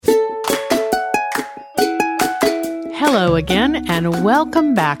Hello again, and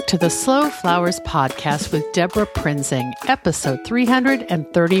welcome back to the Slow Flowers Podcast with Deborah Prinzing, episode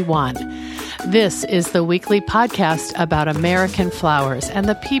 331. This is the weekly podcast about American flowers and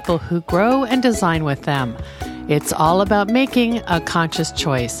the people who grow and design with them. It's all about making a conscious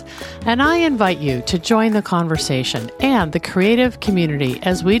choice, and I invite you to join the conversation and the creative community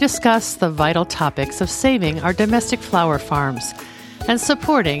as we discuss the vital topics of saving our domestic flower farms and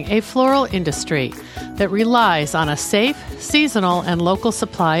supporting a floral industry that relies on a safe, seasonal, and local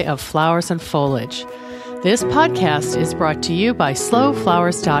supply of flowers and foliage. This podcast is brought to you by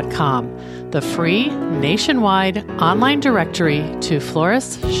slowflowers.com, the free nationwide online directory to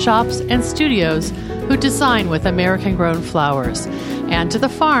florists, shops, and studios who design with American-grown flowers, and to the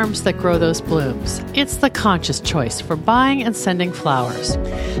farms that grow those blooms. It's the conscious choice for buying and sending flowers.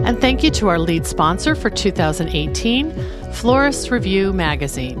 And thank you to our lead sponsor for 2018, Florist Review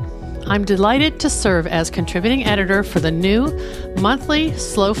Magazine. I'm delighted to serve as contributing editor for the new monthly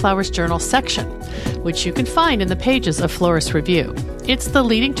Slow Flowers Journal section, which you can find in the pages of Florist Review. It's the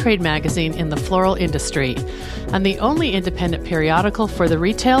leading trade magazine in the floral industry and the only independent periodical for the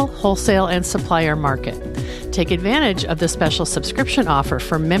retail, wholesale, and supplier market. Take advantage of the special subscription offer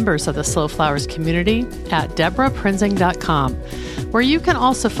for members of the Slow Flowers community at deborahprinzing.com, where you can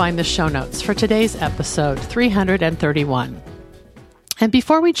also find the show notes for today's episode 331. And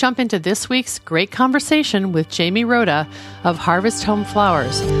before we jump into this week's great conversation with Jamie Rhoda of Harvest Home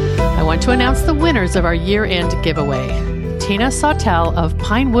Flowers, I want to announce the winners of our year-end giveaway. Tina Sawtelle of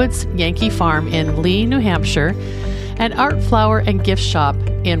Pine Woods Yankee Farm in Lee, New Hampshire, and Art Flower and Gift Shop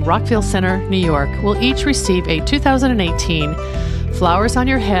in Rockville Center, New York, will each receive a 2018 Flowers on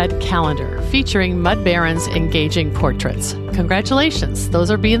Your Head calendar featuring Mud Baron's engaging portraits. Congratulations. Those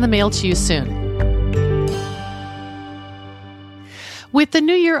are being in the mail to you soon. With the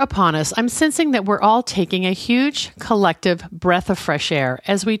new year upon us, I'm sensing that we're all taking a huge collective breath of fresh air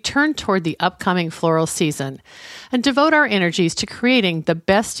as we turn toward the upcoming floral season and devote our energies to creating the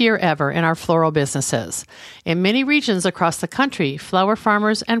best year ever in our floral businesses. In many regions across the country, flower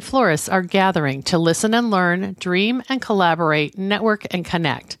farmers and florists are gathering to listen and learn, dream and collaborate, network and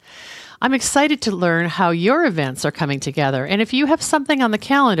connect. I'm excited to learn how your events are coming together, and if you have something on the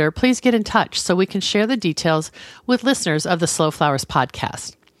calendar, please get in touch so we can share the details with listeners of the Slow Flowers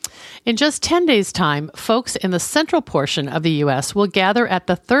podcast. In just 10 days' time, folks in the central portion of the U.S. will gather at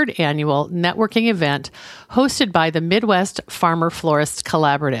the third annual networking event hosted by the Midwest Farmer Florists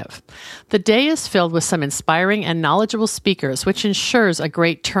Collaborative. The day is filled with some inspiring and knowledgeable speakers, which ensures a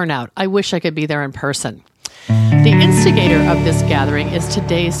great turnout. I wish I could be there in person. The instigator of this gathering is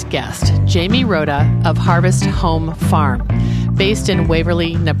today's guest, Jamie Rhoda of Harvest Home Farm, based in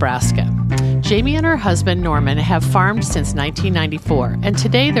Waverly, Nebraska. Jamie and her husband, Norman, have farmed since 1994, and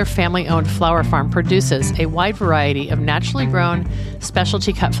today their family-owned flower farm produces a wide variety of naturally grown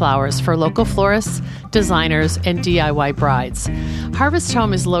specialty cut flowers for local florists, designers, and DIY brides. Harvest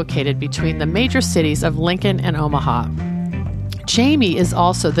Home is located between the major cities of Lincoln and Omaha. Jamie is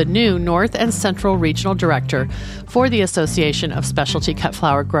also the new North and Central Regional Director for the Association of Specialty Cut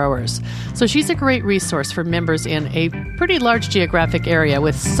Flower Growers. So she's a great resource for members in a pretty large geographic area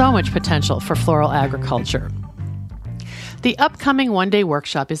with so much potential for floral agriculture. The upcoming one-day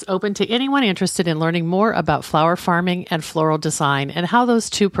workshop is open to anyone interested in learning more about flower farming and floral design and how those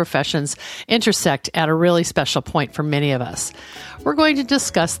two professions intersect at a really special point for many of us. We're going to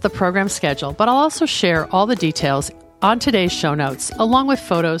discuss the program schedule, but I'll also share all the details on today's show notes, along with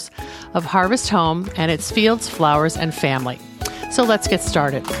photos of Harvest Home and its fields, flowers, and family. So let's get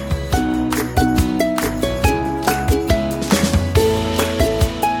started.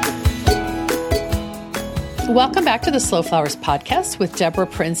 Welcome back to the Slow Flowers Podcast with Deborah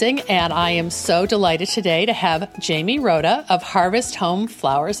Prinzing, and I am so delighted today to have Jamie Rhoda of Harvest Home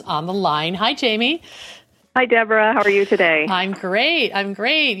Flowers on the line. Hi, Jamie. Hi, Deborah. How are you today? I'm great.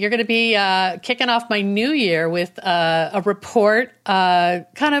 You're going to be kicking off my new year with a report, kind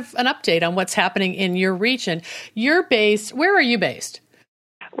of an update on what's happening in your region. Where are you based?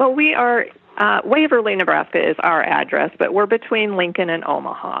 Well, we are, Waverly, Nebraska is our address, but we're between Lincoln and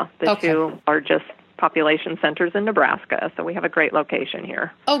Omaha, the two largest population centers in Nebraska. So we have a great location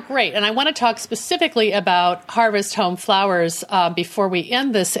here. Oh, great. And I want to talk specifically about Harvest Home Flowers before we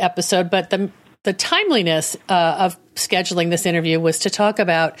end this episode, but the timeliness of scheduling this interview was to talk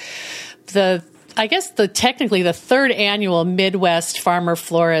about technically the third annual Midwest Farmer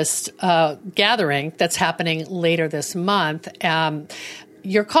Florist gathering that's happening later this month.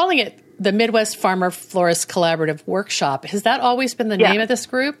 You're calling it the Midwest Farmer Florist Collaborative Workshop. Has that always been the name of this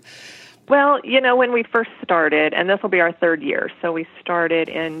group? Well, when we first started, and this will be our third year, so we started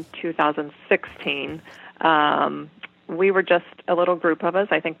in 2016, we were just a little group of us.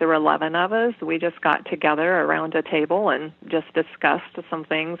 I think there were 11 of us. We just got together around a table and just discussed some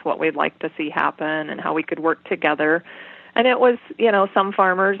things, what we'd like to see happen and how we could work together. And it was, some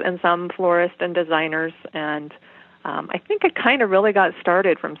farmers and some florists and designers. And I think it kind of really got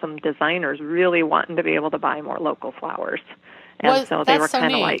started from some designers really wanting to be able to buy more local flowers. And so they were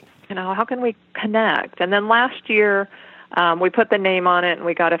kind of like, how can we connect? And then last year, we put the name on it, and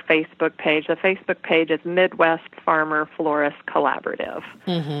we got a Facebook page. The Facebook page is Midwest Farmer Florist Collaborative.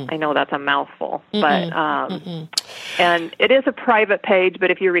 I know that's a mouthful, but and it is a private page.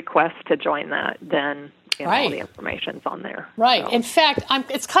 But if you request to join that, then all the information's on there. Right. So. In fact,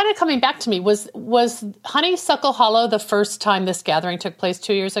 it's kind of coming back to me. Was Honeysuckle Hollow the first time this gathering took place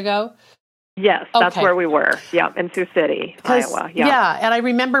 2 years ago? Yes, that's where we were. Yeah, in Sioux City, Iowa. Yeah, and I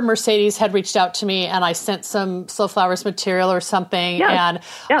remember Mercedes had reached out to me, and I sent some Slow Flowers material or something, and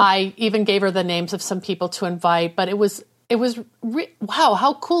I even gave her the names of some people to invite. But it was wow,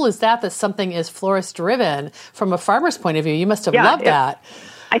 how cool is that something is florist driven from a farmer's point of view? You must have loved that.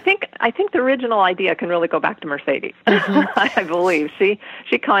 I think the original idea can really go back to Mercedes. I believe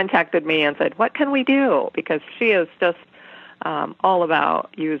she contacted me and said, "What can we do?" Because she is just all about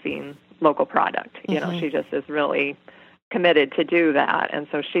using local product. She just is really committed to do that. And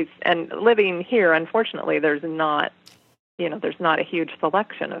so and living here, unfortunately, there's not a huge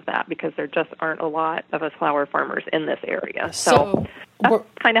selection of that because there just aren't a lot of us flower farmers in this area. So that's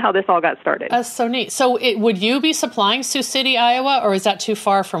kind of how this all got started. That's so neat. So would you be supplying Sioux City, Iowa, or is that too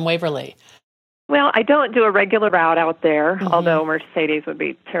far from Waverly? Well, I don't do a regular route out there, although Mercedes would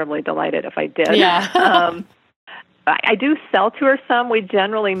be terribly delighted if I did. Yeah. I do sell to her some. We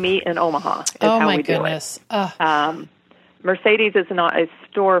generally meet in Omaha. My goodness. Mercedes is not a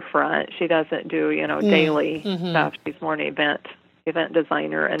storefront. She doesn't do, daily stuff. She's more an event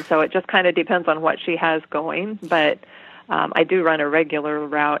designer. And so it just kind of depends on what she has going. But I do run a regular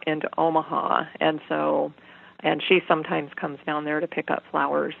route into Omaha. And she sometimes comes down there to pick up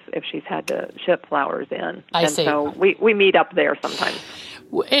flowers if she's had to ship flowers in. I see. So we meet up there sometimes.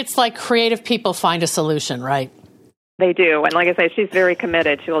 It's like creative people find a solution, right? They do. And like I say, she's very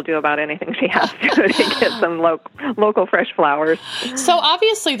committed. She will do about anything she has to get some local fresh flowers. So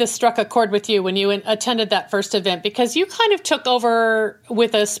obviously this struck a chord with you when you attended that first event because you kind of took over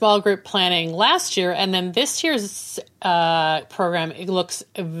with a small group planning last year. And then this year's program, it looks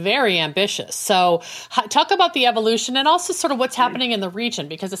very ambitious. So talk about the evolution and also sort of what's happening in the region,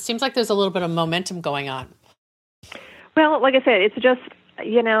 because it seems like there's a little bit of momentum going on. Well, like I said, it's just,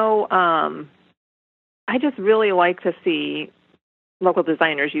 I just really like to see local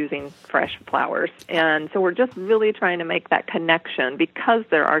designers using fresh flowers. And so we're just really trying to make that connection because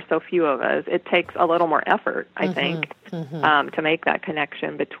there are so few of us. It takes a little more effort, I think, to make that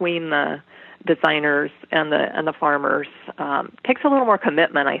connection between the designers and the farmers. Takes a little more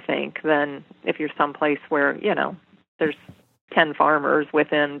commitment, I think, than if you're someplace where, there's 10 farmers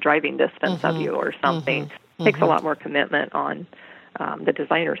within driving distance of you or something. Takes a lot more commitment on the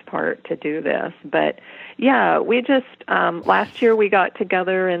designer's part to do this. But yeah, we just, last year we got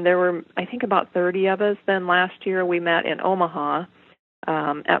together and there were, I think about 30 of us. Then last year we met in Omaha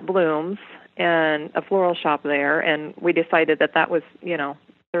at Bloom's and a floral shop there. And we decided that was,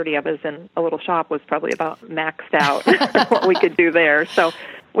 30 of us in a little shop was probably about maxed out what we could do there. So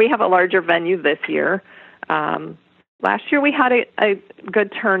we have a larger venue this year. Last year we had a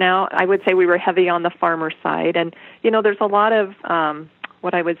good turnout. I would say we were heavy on the farmer side. And, there's a lot of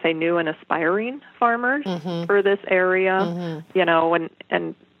what I would say new and aspiring farmers for this area.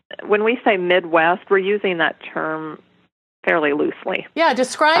 And when we say Midwest, we're using that term fairly loosely. Yeah,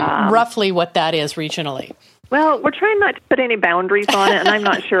 describe roughly what that is regionally. Well, we're trying not to put any boundaries on it, and I'm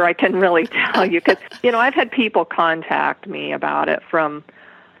not sure I can really tell you because, I've had people contact me about it from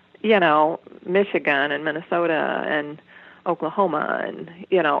Michigan and Minnesota and Oklahoma and,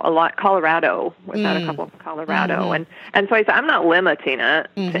 a lot, Colorado. We've had a couple of Colorado. And so I said, I'm not limiting it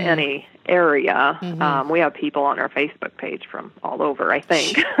to any area. We have people on our Facebook page from all over, I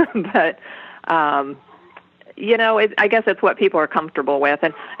think. But, I guess it's what people are comfortable with.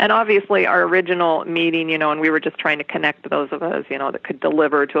 And obviously our original meeting, and we were just trying to connect those of us, that could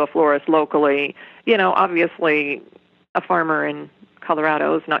deliver to a florist locally. Obviously a farmer in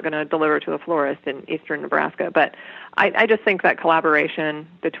Colorado is not going to deliver to a florist in eastern Nebraska. But I just think that collaboration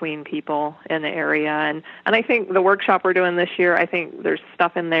between people in the area, and I think the workshop we're doing this year, I think there's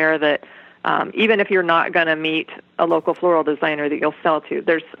stuff in there that even if you're not going to meet a local floral designer that you'll sell to,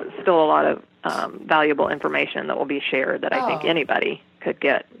 there's still a lot of valuable information that will be shared that I think anybody could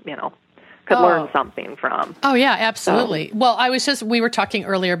get, could learn something from. Oh yeah, absolutely. Well, we were talking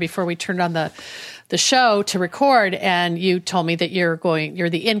earlier before we turned on the show to record, and you told me that you're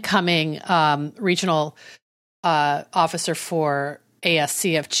the incoming regional officer for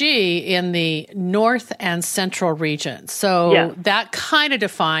ASCFG in the North and Central region. So that kind of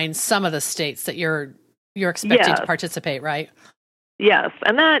defines some of the states that you're expecting to participate, right? Yes.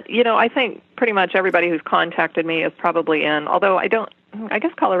 And that, I think pretty much everybody who's contacted me is probably in, although I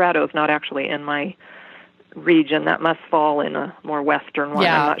guess Colorado is not actually in my region. That must fall in a more western one.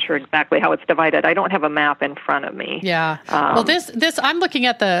 I'm not sure exactly how it's divided. I don't have a map in front of me. Yeah. Well, this I'm looking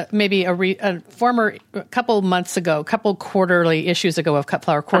at a couple months ago, couple quarterly issues ago of Cut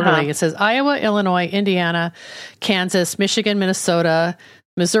Flower Quarterly. It says Iowa, Illinois, Indiana, Kansas, Michigan, Minnesota,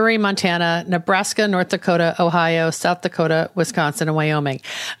 Missouri, Montana, Nebraska, North Dakota, Ohio, South Dakota, Wisconsin, and Wyoming.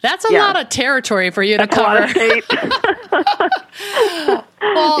 That's a lot of territory for you to cover. A lot of states.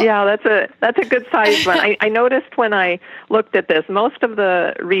 Well, yeah, that's a good size one. I noticed when I looked at this, most of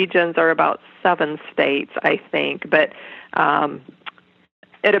the regions are about 7 states, I think, but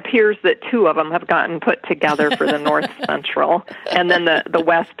it appears that 2 of them have gotten put together for the North Central, and then the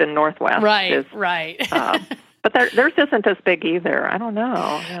West and Northwest. Right. But theirs isn't as big either. I don't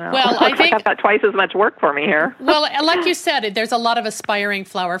know. Well, I think like I've got twice as much work for me here. Well, like you said, there's a lot of aspiring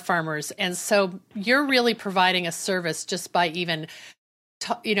flower farmers, and so you're really providing a service just by even,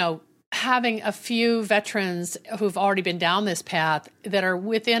 having a few veterans who've already been down this path that are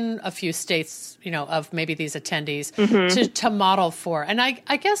within a few states, of maybe these attendees to model for. And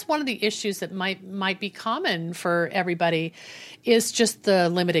I guess one of the issues that might be common for everybody is just the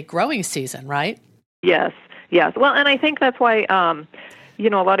limited growing season, right? Yes. Well, and I think that's why, a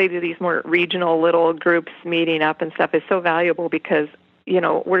lot of these more regional little groups meeting up and stuff is so valuable because,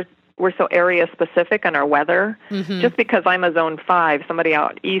 we're so area specific in our weather. Just because I'm a zone 5, somebody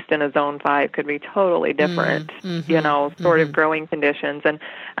out east in a zone 5 could be totally different, sort of growing conditions. And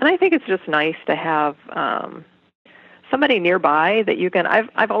I think it's just nice to have somebody nearby that you can,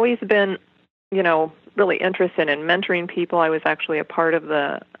 I've always been, really interested in mentoring people. I was actually a part of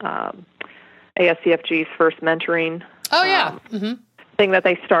the ASCFG's first mentoring thing that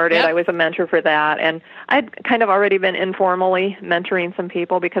they started. Yep. I was a mentor for that, and I'd kind of already been informally mentoring some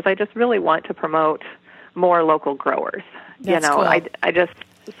people because I just really want to promote more local growers. That's cool. I just,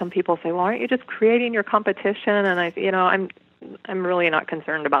 some people say, well, aren't you just creating your competition? And I'm really not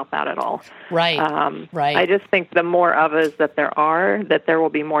concerned about that at all. Right. Right. I just think the more of us that there will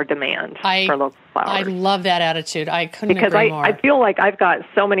be more demand for local flowers. I love that attitude. I couldn't agree more. I feel like I've got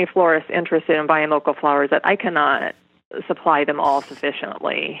so many florists interested in buying local flowers that I cannot supply them all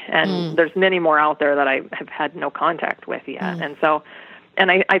sufficiently. And there's many more out there that I have had no contact with yet. And so,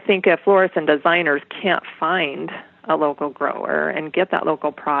 I think if florists and designers can't find a local grower and get that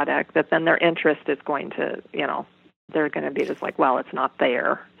local product, that then their interest is going to, they're going to be just like, well, it's not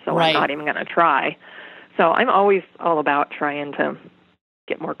there, so I'm not even going to try. So I'm always all about trying to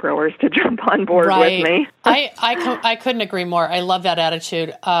get more growers to jump on board with me. I couldn't agree more. I love that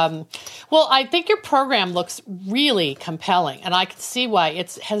attitude. Well, I think your program looks really compelling, and I can see why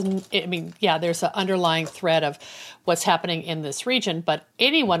there's an underlying thread of what's happening in this region, but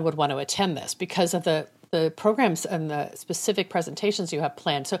anyone would want to attend this because of the programs and the specific presentations you have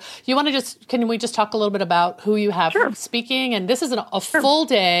planned. So can we just talk a little bit about who you have speaking? And this is a full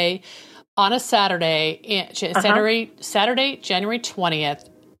day on a Saturday, Saturday, January 20th.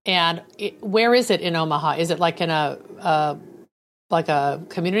 And where is it in Omaha? Is it like in a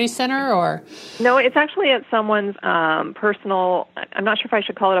community center or? No, it's actually at someone's personal, I'm not sure if I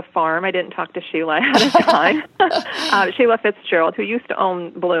should call it a farm. I didn't talk to Sheila ahead of time. Sheila Fitzgerald, who used to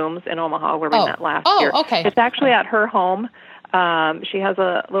own Blooms in Omaha, where we met last year. Oh, okay. It's actually at her home. She has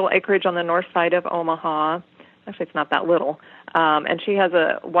a little acreage on the north side of Omaha. Actually, it's not that little. And she has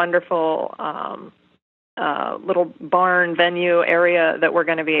a wonderful little barn venue area that we're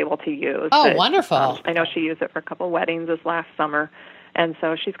going to be able to use. Oh, wonderful. I know she used it for a couple weddings this last summer. And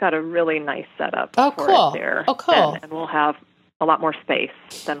so she's got a really nice setup for it there. Oh, cool. And we'll have a lot more space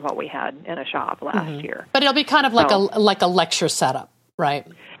than what we had in a shop last year. But it'll be kind of like a lecture setup, right?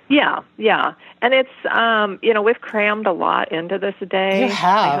 Yeah. And it's, we've crammed a lot into this day. You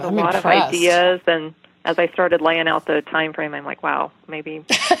have. I had a lot of ideas, and as I started laying out the time frame, I'm like, wow, maybe,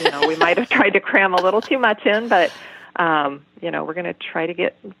 we might have tried to cram a little too much in, but, we're going to try to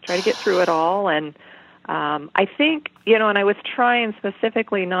get through it all. And, I think, and I was trying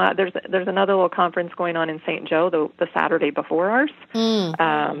specifically there's another little conference going on in St. Joe the Saturday before ours.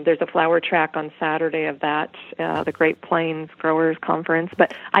 There's a flower track on Saturday of that, the Great Plains Growers Conference.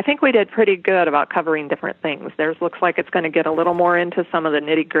 But I think we did pretty good about covering different things. Theirs looks like it's going to get a little more into some of the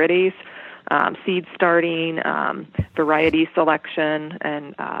nitty-gritties. seed starting, variety selection,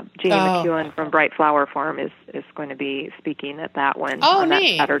 and Jeannie McEwen from Bright Flower Farm is going to be speaking at that one on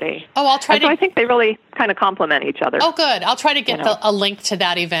neat. that Saturday. Oh, I'll try to. So I think they really kind of complement each other. Oh, good. I'll try to get a link to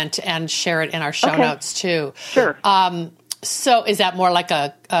that event and share it in our show notes too. Sure. So is that more like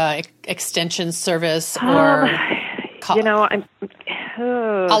a extension service or?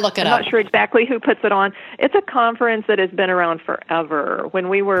 I'll look it up. I'm not sure exactly who puts it on. It's a conference that has been around forever. When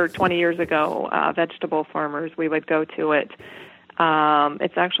we were 20 years ago, vegetable farmers, we would go to it.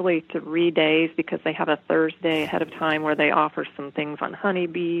 It's actually 3 days because they have a Thursday ahead of time where they offer some things on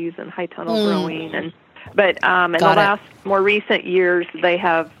honeybees and high tunnel growing. But in the last more recent years, they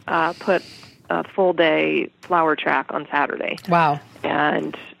have put a full day flower track on Saturday. Wow.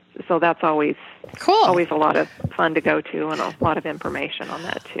 And so that's always cool. Always a lot of fun to go to and a lot of information on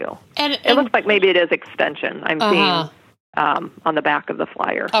that too. And it looks like maybe it is extension. I'm seeing on the back of the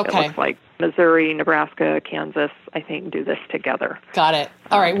flyer. Okay. It looks like Missouri, Nebraska, Kansas, I think, do this together. Got it.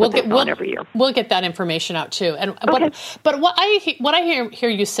 All right, we'll every year. We'll get that information out too. And but what I hear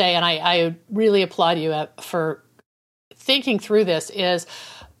you say, and I really applaud you for thinking through this, is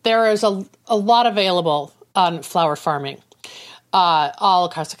there is a lot available on flower farming all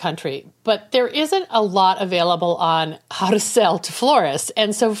across the country, but there isn't a lot available on how to sell to florists.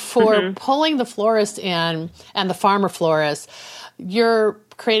 And so for pulling the florist in and the farmer florist, you're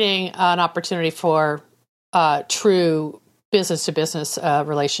creating an opportunity for true business-to-business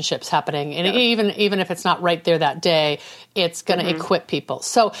relationships happening. And even if it's not right there that day, it's going to equip people.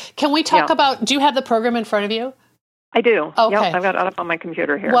 So can we talk about, do you have the program in front of you? I do. Okay. Yep, I've got it up on my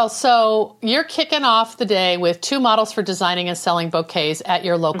computer here. Well, so you're kicking off the day with 2 models for designing and selling bouquets at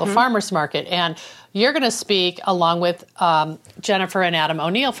your local farmers market. And you're going to speak along with Jennifer and Adam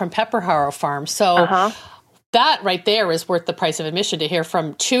O'Neill from Pepperharrow Farm. So that right there is worth the price of admission to hear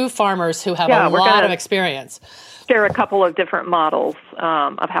from 2 farmers who have a lot of experience. Share a couple of different models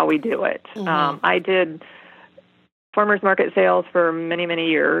of how we do it. I did farmers market sales for many, many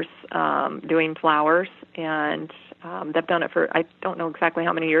years, doing flowers, and they've done it for, I don't know exactly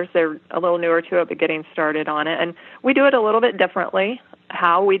how many years. They're a little newer to it, but getting started on it. And we do it a little bit differently,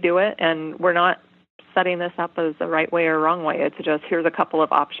 how we do it, and we're not setting this up as the right way or wrong way. It's just, here's a couple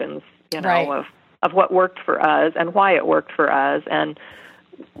of options, of what worked for us and why it worked for us, and,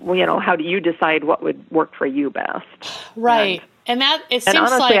 how do you decide what would work for you best? Right. And that, it seems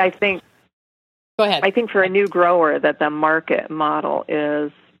honestly, like... I think... Go ahead. I think for a new grower that the market model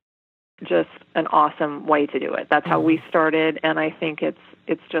is just an awesome way to do it. That's how we started, and I think it's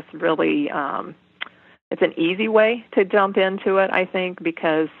just really it's an easy way to jump into it, I think,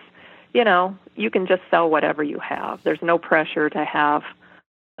 because you can just sell whatever you have. There's no pressure to have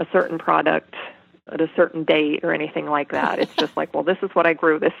a certain product at a certain date or anything like that. It's just like, well, this is what I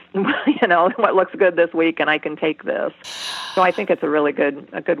grew this, what looks good this week, and I can take this. So I think it's a really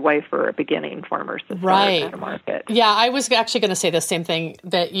good way for beginning farmers to start in the market. Yeah, I was actually going to say the same thing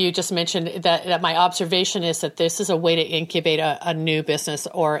that you just mentioned, that my observation is that this is a way to incubate a new business,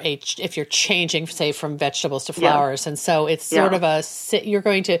 or if you're changing, say, from vegetables to flowers. And so it's sort of you're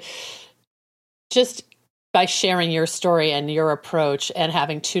going to just, by sharing your story and your approach and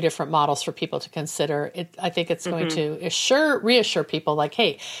having 2 different models for people to consider, I think it's going to reassure people like,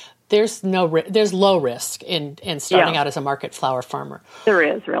 hey, there's low risk in starting out as a market flower farmer. There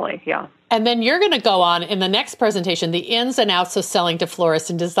is, really, yeah. And then you're going to go on in the next presentation, the ins and outs of selling to florists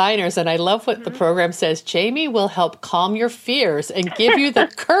and designers. And I love what the program says. Jamie will help calm your fears and give you the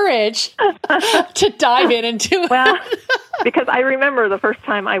courage to dive in and do it. Well, because I remember the first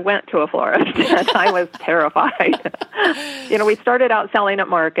time I went to a florist, and I was terrified. We started out selling at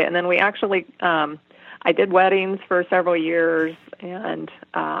market, and then we actually, I did weddings for several years, and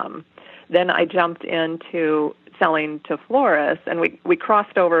then I jumped into selling to florists, and we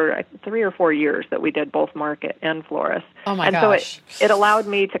crossed over 3 or 4 years that we did both market and florists. Oh my gosh. So it allowed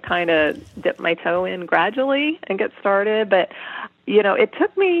me to kind of dip my toe in gradually and get started. But, it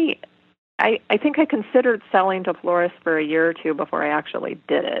took me, I think I considered selling to florists for a year or 2 before I actually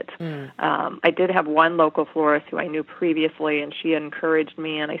did it. I did have one local florist who I knew previously, and she encouraged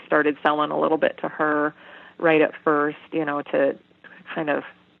me, and I started selling a little bit to her right at first, to kind of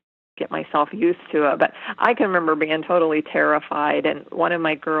get myself used to it. But I can remember being totally terrified, and one of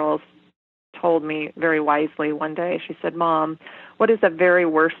my girls told me very wisely one day, she said, "Mom, what is the very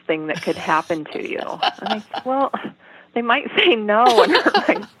worst thing that could happen to you?" And I said, "Well, they might say no and hurt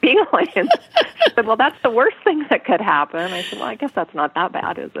my feelings." She said, "Well, that's the worst thing that could happen." I said, "Well, I guess that's not that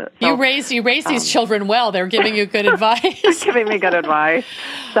bad, is it?" So, you raise these children well. They're giving you good advice. They're giving me good advice.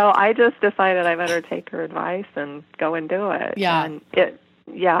 So I just decided I better take her advice and go and do it. Yeah. And it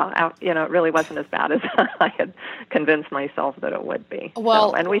it really wasn't as bad as I had convinced myself that it would be.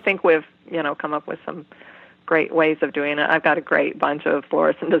 Well, and we think we've, come up with some great ways of doing it. I've got a great bunch of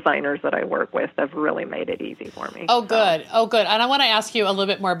florists and designers that I work with that have really made it easy for me. Oh, good. And I want to ask you a little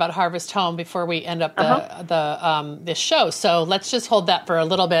bit more about Harvest Home before we end up this show. So let's just hold that for a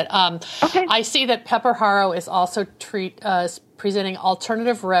little bit. Okay. I see that Pepper Haro is also presenting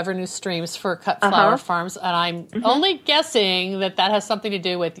alternative revenue streams for cut flower farms, and I'm only guessing that has something to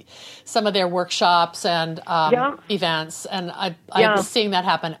do with some of their workshops and events, and I'm seeing that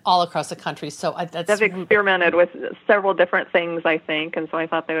happen all across the country. So they've experimented with several different things, I think, and so I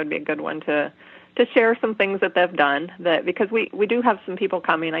thought that would be a good one to share some things that they've done, because we do have some people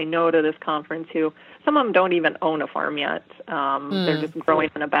coming, I know, to this conference who, some of them don't even own a farm yet. They're just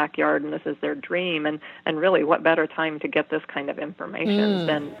growing in a backyard, and this is their dream. And really, what better time to get this kind of information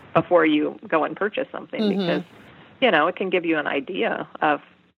than before you go and purchase something? Because, it can give you an idea of,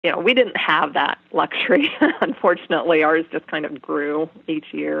 we didn't have that luxury. Unfortunately, ours just kind of grew each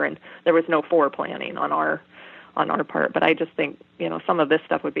year, and there was no foreplanning on our part. But I just think, some of this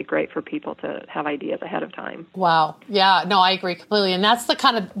stuff would be great for people to have ideas ahead of time. Wow. Yeah, no, I agree completely. And that's the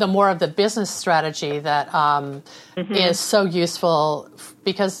kind of the more of the business strategy that is so useful,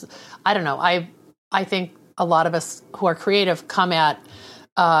 because I don't know, I think a lot of us who are creative come at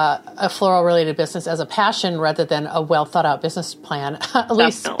a floral related business as a passion rather than a well thought out business plan, at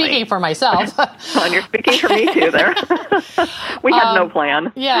least speaking for myself. And you're speaking for me too there. We had no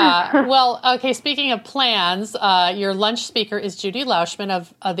plan. Yeah. Well, okay. Speaking of plans, your lunch speaker is Judy Lauschman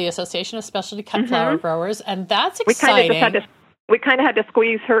of the Association of Specialty Cut Flower Growers. And that's exciting. We kind of had to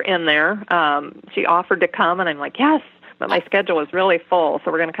squeeze her in there. She offered to come, and I'm like, yes, but my schedule was really full.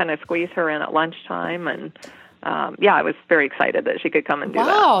 So we're going to kind of squeeze her in at lunchtime, and I was very excited that she could come and do that.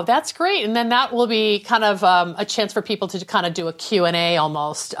 Wow, that's great. And then that will be kind of a chance for people to kind of do a Q&A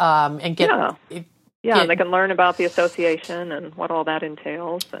almost and get... and they can learn about the association and what all that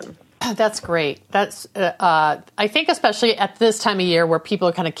entails. And that's great. That's I think especially at this time of year where people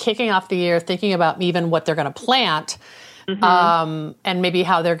are kind of kicking off the year, thinking about even what they're going to plant and maybe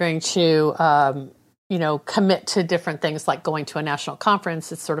how they're going to... commit to different things like going to a national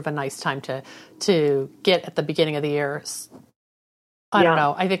conference. It's sort of a nice time to get at the beginning of the year. I don't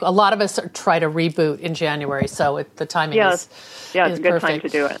know. I think a lot of us try to reboot in January, so the timing is it's a good perfect. Time to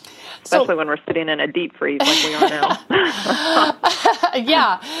do it, especially when we're sitting in a deep freeze like we are now.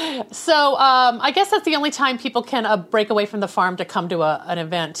 Yeah. So I guess that's the only time people can break away from the farm to come to an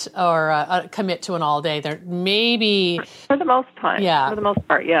event or commit to an all day. There maybe for the most part. Yeah. For the most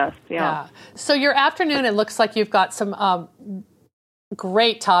part, yes. Yeah. So your afternoon, it looks like you've got some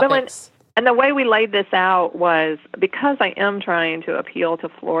great topics. And the way we laid this out was because I am trying to appeal to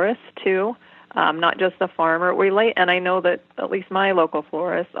florists too, not just the farmer. And I know that at least my local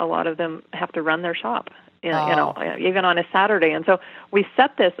florists, a lot of them have to run their shop, even on a Saturday. And so we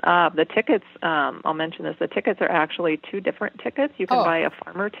set this up. The tickets, I'll mention this. The tickets are actually two different tickets. You can buy a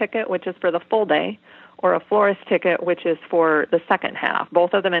farmer ticket, which is for the full day, or a florist ticket, which is for the second half.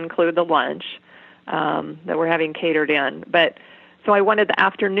 Both of them include the lunch that we're having catered in, So I wanted the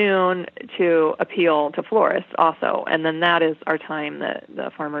afternoon to appeal to florists also, and then that is our time that the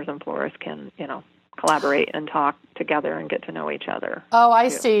farmers and florists can, collaborate and talk together and get to know each other. Oh, I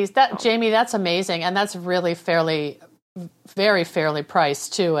see. Jamie, that's amazing, and that's really very fairly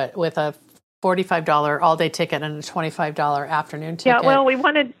priced too, with a $45 all-day ticket and a $25 afternoon ticket. Yeah, well, we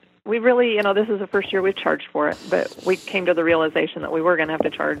really, this is the first year we've charged for it, but we came to the realization that we were going to have to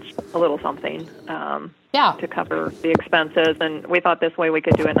charge a little something to cover the expenses, and we thought this way we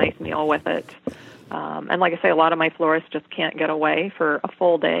could do a nice meal with it. And like I say, a lot of my florists just can't get away for a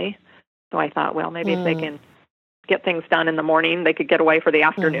full day, so I thought, well, maybe if they can get things done in the morning, they could get away for the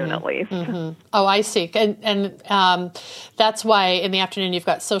afternoon at least. Oh, I see. And that's why in the afternoon you've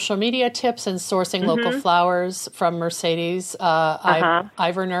got social media tips and sourcing local flowers from Mercedes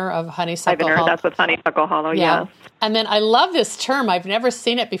Iverner of Honeysuckle Hollow. That's with Honeysuckle Hollow, yes. And then I love this term. I've never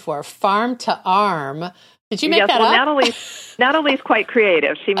seen it before, farm to arm. Did you make that up? Natalie's quite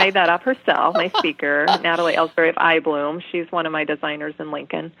creative. She made that up herself, my speaker, Natalie Ellsbury of iBloom. She's one of my designers in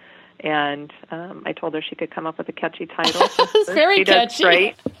Lincoln. And I told her she could come up with a catchy title. It's very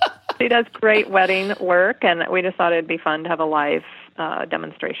catchy. She does great wedding work, and we just thought it'd be fun to have a live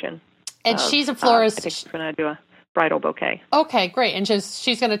demonstration. And she's a florist. I think she's going to do a bridal bouquet. Okay, great. And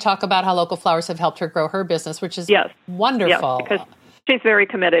she's going to talk about how local flowers have helped her grow her business, which is wonderful. Yes, because she's very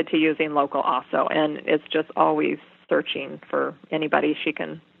committed to using local also, and it's just always searching for anybody she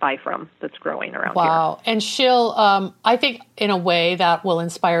can buy from that's growing around here. Wow. And she'll, I think in a way that will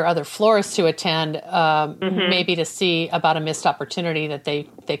inspire other florists to attend, maybe to see about a missed opportunity that they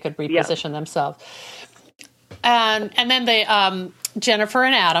could reposition themselves. And then they, Jennifer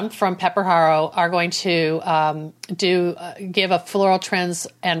and Adam from Pepper Harrow are going to give a floral trends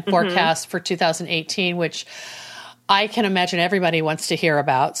and forecast for 2018, which I can imagine everybody wants to hear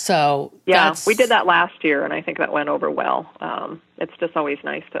about. So we did that last year, and I think that went over well. It's just always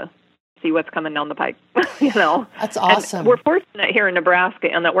nice to see what's coming down the pike. That's awesome. And we're fortunate here in Nebraska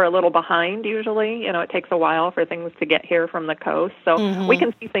in that we're a little behind usually. It takes a while for things to get here from the coast, so we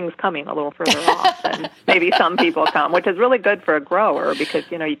can see things coming a little further off than maybe some people come, which is really good for a grower because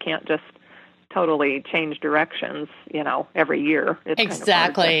you can't just totally change directions, every year. It's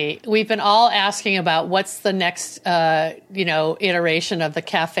exactly. Kind of We've been all asking about what's the next, iteration of the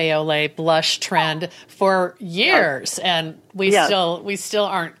Cafe au lait blush trend for years, and we still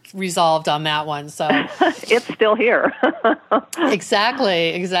aren't resolved on that one. So it's still here.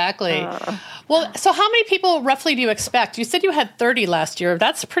 Exactly. Well, so how many people roughly do you expect? You said you had 30 last year.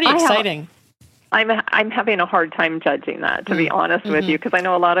 That's pretty exciting. I'm having a hard time judging that, to be honest with you, because I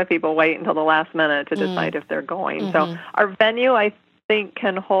know a lot of people wait until the last minute to decide if they're going. So our venue, I think,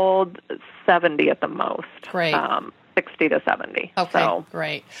 can hold 70 at the most. Great. 60 to 70. Okay, so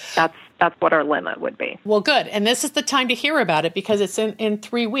great. That's what our limit would be. Well, good. And this is the time to hear about it because it's in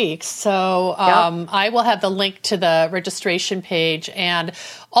 3 weeks. So I will have the link to the registration page and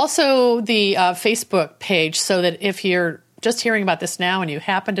also the Facebook page so that if you're just hearing about this now and you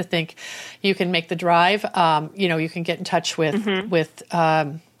happen to think you can make the drive, you can get in touch with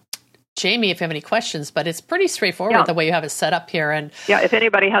Jamie if you have any questions, but it's pretty straightforward the way you have it set up here. And if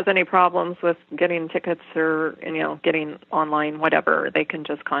anybody has any problems with getting tickets or, getting online, whatever, they can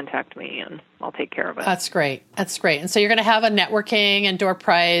just contact me and I'll take care of it. That's great. And so you're going to have a networking and door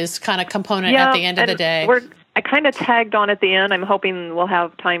prize kind of component at the end of the day. I kind of tagged on at the end. I'm hoping we'll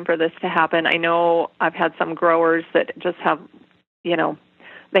have time for this to happen. I know I've had some growers that just have,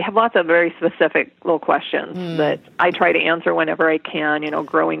 they have lots of very specific little questions that I try to answer whenever I can,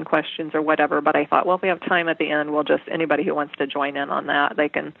 growing questions or whatever. But I thought, well, if we have time at the end, we'll just, anybody who wants to join in on that, they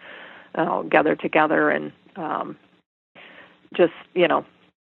can gather together and just,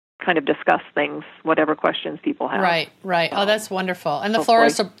 kind of discuss things, whatever questions people have. Right. Oh, that's wonderful. And the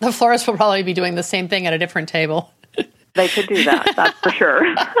florists will probably be doing the same thing at a different table. They could do that. That's for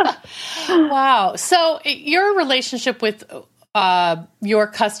sure. Wow. So your relationship with your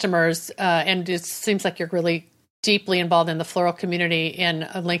customers, and it seems like you're really deeply involved in the floral community in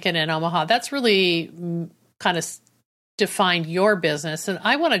Lincoln and Omaha. That's really kind of defined your business. And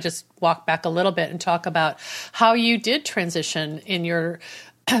I want to just walk back a little bit and talk about how you did transition in your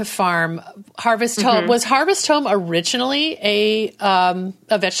farm. Harvest Home. Was Harvest Home originally a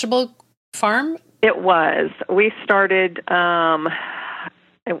vegetable farm? It was. We started, it's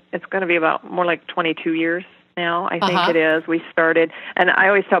going to be about more like 22 years now, I think it is. We started, and I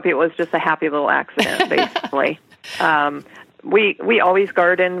always tell people it was just a happy little accident, basically. We always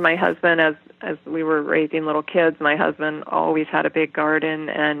gardened. My husband, as we were raising little kids, my husband always had a big garden,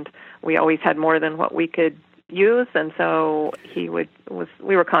 and we always had more than what we could use, and so we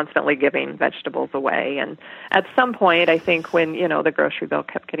were constantly giving vegetables away. And at some point, I think when the grocery bill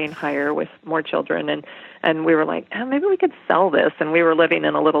kept getting higher with more children, and we were like, maybe we could sell this. And we were living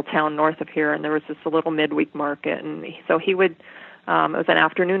in a little town north of here, and there was a little midweek market, and so he would. It was an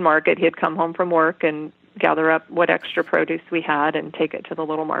afternoon market. He'd come home from work and gather up what extra produce we had and take it to the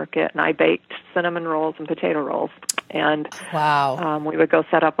little market. And I baked cinnamon rolls and potato rolls. And wow, we would go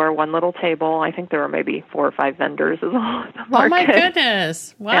set up our one little table. I think there were maybe 4 or 5 vendors at the market. Oh my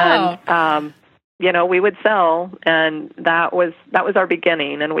goodness! Wow. And we would sell, and that was our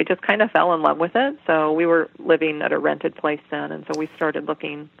beginning. And we just kind of fell in love with it. So we were living at a rented place then, and so we started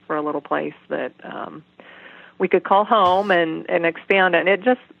looking for a little place that we could call home and expand. And it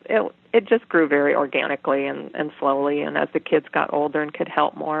just grew very organically and slowly. And as the kids got older and could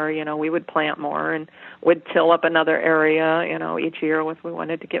help more, we would plant more and would till up another area, each year if we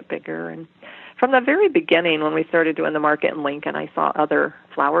wanted to get bigger. And from the very beginning, when we started doing the market in Lincoln, I saw other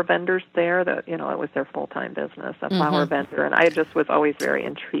flower vendors there that, it was their full-time business, a flower vendor. And I just was always very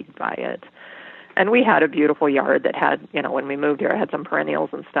intrigued by it. And we had a beautiful yard that had, when we moved here, I had some perennials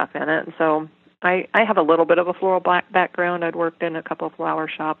and stuff in it. And so I have a little bit of a floral background. I'd worked in a couple of flower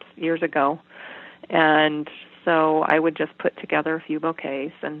shops years ago. And so I would just put together a few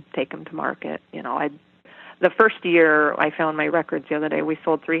bouquets and take them to market. The first year, I found my records the other day, we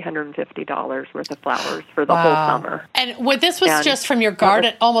sold $350 worth of flowers for the whole summer. And this was just from your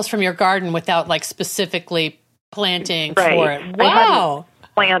garden, almost from your garden, without like specifically planting right. for it. I Wow.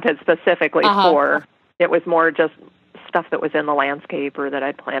 hadn't planted specifically for. It was more just stuff that was in the landscape or that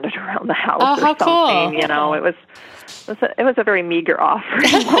I'd planted around the house or how something. cool. You know, it was a very meager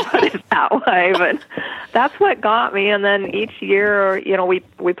offering, we'll put it that way. But that's what got me. And then each year, you know, we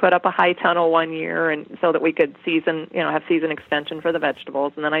put up a high tunnel one year, and so that we could have season extension for the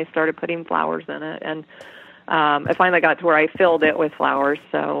vegetables. And then I started putting flowers in it, and I finally got to where I filled it with flowers.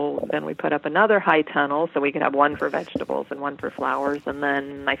 So then we put up another high tunnel so we could have one for vegetables and one for flowers. And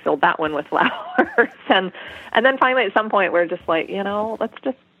then I filled that one with flowers. and then finally at some point we're just like, you know, let's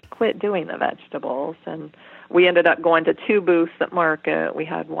just quit doing the vegetables. And we ended up going to 2 booths at market. We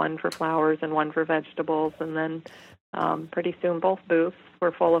had one for flowers and one for vegetables. And then pretty soon both booths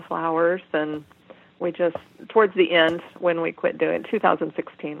were full of flowers. And we just, towards the end, when we quit doing it,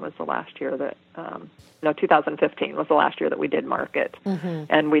 2016 was the last year that, 2015 was the last year that we did market. Mm-hmm.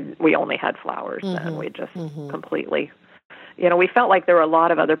 And we only had flowers. Mm-hmm. And we just completely, you know, we felt like there were a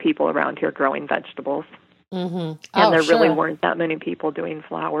lot of other people around here growing vegetables. Mm-hmm. And there really weren't that many people doing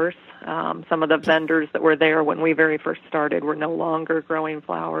flowers. Some of the vendors that were there when we very first started were no longer growing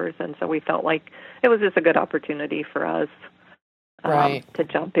flowers. And so we felt like it was just a good opportunity for us. To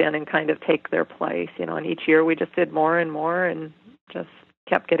jump in and kind of take their place, you know, and each year we just did more and more and just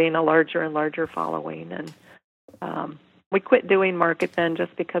kept getting a larger and larger following. And we quit doing market then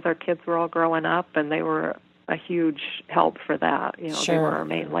just because our kids were all growing up and they were a huge help for that. You know, They were our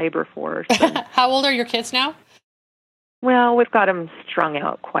main labor force. How old are your kids now? Well, we've got them strung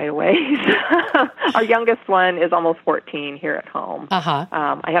out quite a ways. Our youngest one is almost 14 here at home. Uh-huh.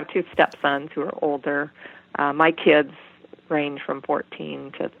 I have 2 stepsons who are older. My kids range from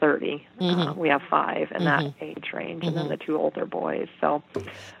 14 to 30. Mm-hmm. We have 5 in that age range, and then the 2 older boys. So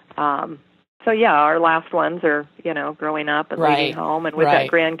yeah, our last ones are, you know, growing up and leaving home, and we've got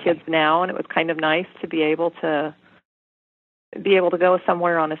grandkids now, and it was kind of nice to be able to go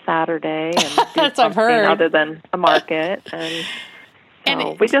somewhere on a Saturday and do That's something I've heard. other than a market,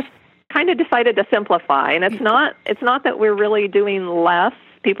 and we just kind of decided to simplify. And it's not that we're really doing less.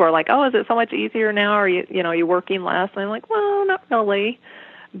 People are like, oh, is it so much easier now? Are you working less? And I'm like, well, not really.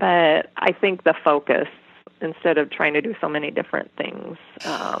 But I think the focus, instead of trying to do so many different things,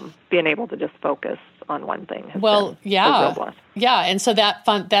 being able to just focus on one thing has been a real blessing. Yeah. And so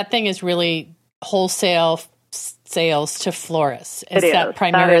that thing is really wholesale sales to florists. Is that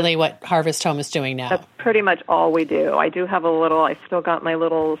primarily what Harvest Home is doing now? That's pretty much all we do. I do have I still got my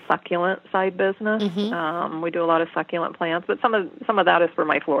little succulent side business. Mm-hmm. We do a lot of succulent plants, but some of that is for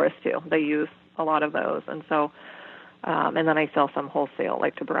my florists too. They use a lot of those. And so, and then I sell some wholesale,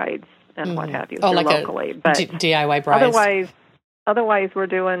 like to brides and what have you, like locally. But DIY brides. Otherwise, we're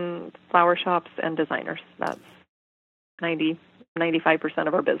doing flower shops and designers. That's 95%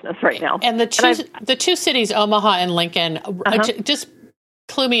 of our business right now. And the 2 cities, Omaha and Lincoln, just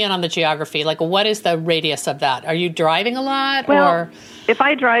clue me in on the geography. Like, what is the radius of that? Are you driving a lot? Well, if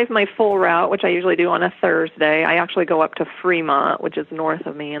I drive my full route, which I usually do on a Thursday, I actually go up to Fremont, which is north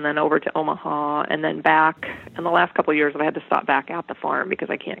of me, and then over to Omaha, and then back. In the last couple of years, I've had to stop back at the farm because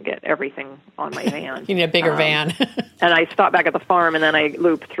I can't get everything on my van. You need a bigger van. And I stop back at the farm, and then I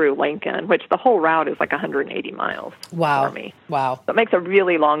loop through Lincoln, which the whole route is like 180 miles for me. Wow. So it makes a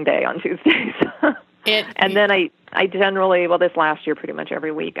really long day on Tuesdays. And then I generally, this last year, pretty much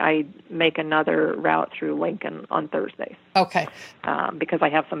every week, I make another route through Lincoln on Thursdays. Okay. Because I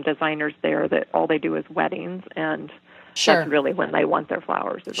have some designers there that all they do is weddings, and that's really when they want their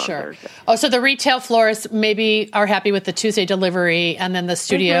flowers is on Thursday. Oh, so the retail florists maybe are happy with the Tuesday delivery, and then the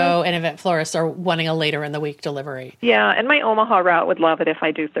studio and event florists are wanting a later in the week delivery. Yeah, and my Omaha route would love it if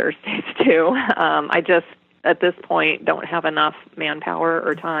I do Thursdays too. I just, at this point, don't have enough manpower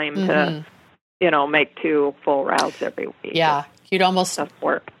or time to make 2 full routes every week. Yeah, you'd almost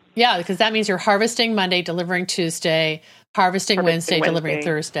work. Yeah, because that means you're harvesting Monday, delivering Tuesday, harvesting Wednesday, delivering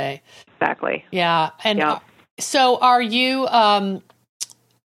Thursday. Exactly. Yeah, and so are you?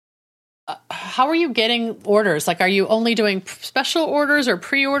 How are you getting orders? Like, are you only doing special orders or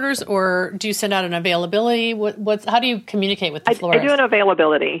pre-orders, or do you send out an availability? How do you communicate with the florist? I do an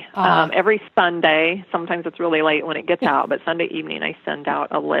availability every Sunday. Sometimes it's really late when it gets out, but Sunday evening I send out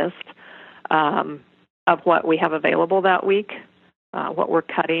a list of what we have available that week, what we're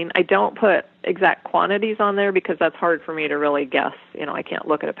cutting. I don't put exact quantities on there because that's hard for me to really guess. I can't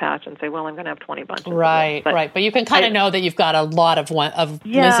look at a patch and say, well, I'm going to have 20 bunches. Right. But you can kind of know that you've got a lot of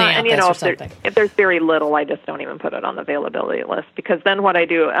Lizanthus or something. If there's very little, I just don't even put it on the availability list, because then what I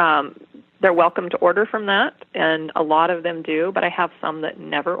do, they're welcome to order from that, and a lot of them do, but I have some that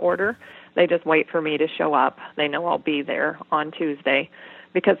never order. They just wait for me to show up. They know I'll be there on Tuesday.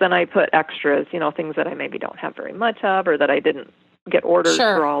 because then I put extras, things that I maybe don't have very much of or that I didn't get orders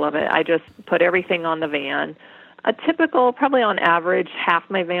for all of it. I just put everything on the van. A typical, probably on average, half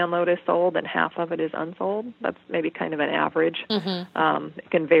my van load is sold and half of it is unsold. That's maybe kind of an average.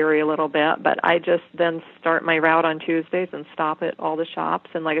 It can vary a little bit, but I just then start my route on Tuesdays and stop at all the shops.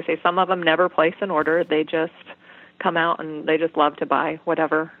 And like I say, some of them never place an order. They just come out and they just love to buy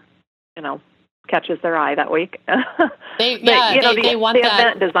whatever, catches their eye that week. They want the that.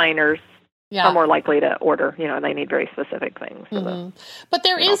 Event designers are more likely to order. They need very specific things. For but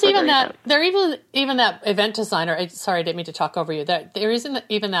there is even that. There even that event designer. Sorry, I didn't mean to talk over you. That there isn't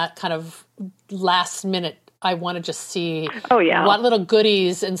even that kind of last minute. I want to just see what little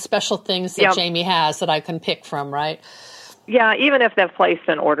goodies and special things that Jamie has that I can pick from. Right? Yeah, even if they've placed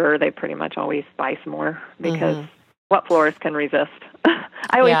an order, they pretty much always buy some more because what florist can resist?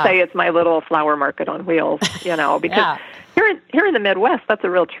 I always say it's my little flower market on wheels. Because. Here in the Midwest, that's a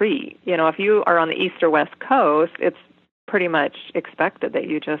real treat. If you are on the East or West Coast, it's pretty much expected that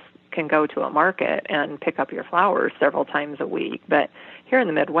you just can go to a market and pick up your flowers several times a week. But here in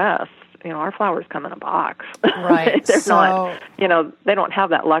the Midwest, our flowers come in a box. Right. They're not, they don't have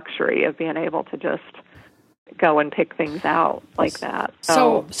that luxury of being able to just go and pick things out like that.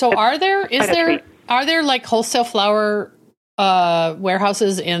 So are there like wholesale flower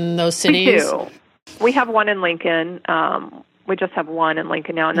warehouses in those cities? We do. We have one in Lincoln. We just have one in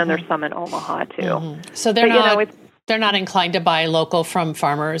Lincoln now, and then there's some in Omaha too. So they're not inclined to buy local from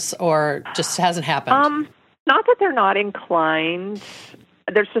farmers, or just hasn't happened. Not that they're not inclined.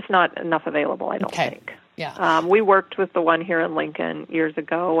 There's just not enough available, I don't think. Yeah. We worked with the one here in Lincoln years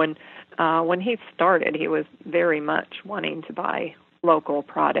ago, and when he started, he was very much wanting to buy local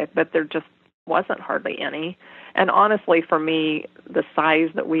product, but there just wasn't hardly any. And honestly, for me, the size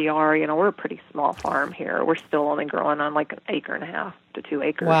that we are, we're a pretty small farm here. We're still only growing on like 1.5 acres to 2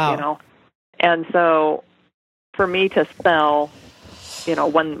 acres, And so for me to sell,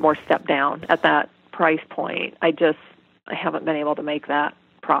 one more step down at that price point, I haven't been able to make that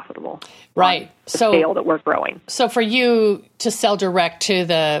profitable. Right. The scale that we're growing. So for you to sell direct to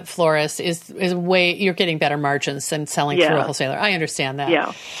the florist is you're getting better margins than selling through a wholesaler. I understand that.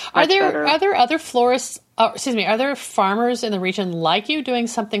 Yeah. Are there other florists, are there farmers in the region like you doing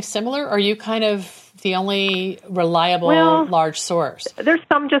something similar? Or are you kind of the only reliable large source? There's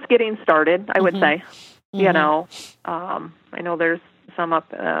some just getting started, I would say. I know there's some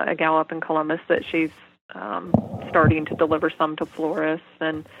a gal up in Columbus that she's starting to deliver some to florists,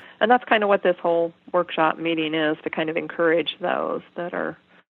 and that's kind of what this whole workshop meeting is, to kind of encourage those that are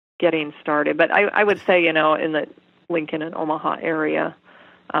getting started. But I would say, in the Lincoln and Omaha area,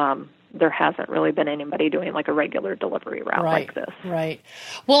 there hasn't really been anybody doing like a regular delivery route like this. Right.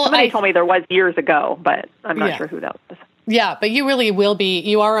 Well, somebody told me there was years ago, but I'm not sure who that was. Yeah, but you really will be.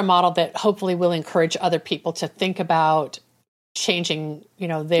 You are a model that hopefully will encourage other people to think about changing,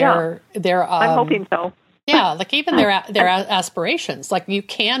 their. I'm hoping so. Yeah, like even their aspirations. Like, you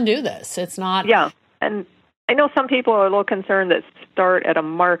can do this. It's not. Yeah, and I know some people are a little concerned that start at a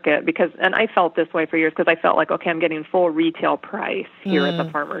market and I felt this way for years, because I felt like, okay, I'm getting full retail price here at the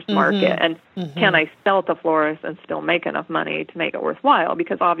farmer's market, and can I sell to florists and still make enough money to make it worthwhile?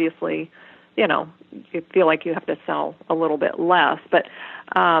 Because obviously, you feel like you have to sell a little bit less, but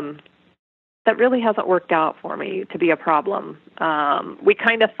that really hasn't worked out for me to be a problem. We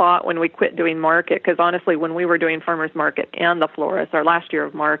kind of thought when we quit doing market, because honestly, when we were doing farmers market and the florist, our last year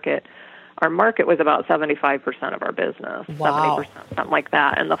of market, our market was about 75% of our business, 70%, something like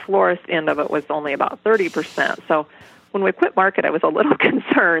that. And the florist end of it was only about 30%. So when we quit market, I was a little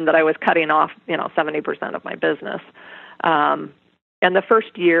concerned that I was cutting off, 70% of my business. And the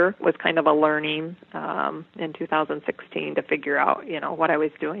first year was kind of a learning in 2016 to figure out, what I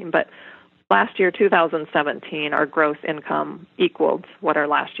was doing. But last year, 2017, our gross income equaled what our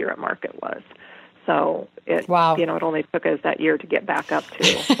last year at market was. So it only took us that year to get back up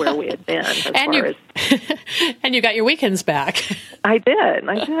to where we had been. And you got your weekends back. I did.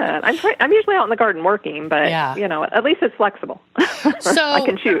 I'm usually out in the garden working, but at least it's flexible. So I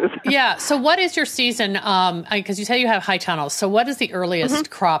can choose. Yeah. So what is your season? Because you say you have high tunnels. So what is the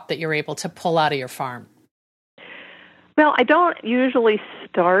earliest crop that you're able to pull out of your farm? Well, I don't usually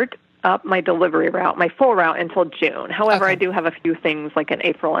start up my delivery route, my full route, until June. However, I do have a few things like in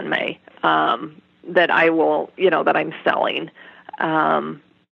April and May that I will, that I'm selling.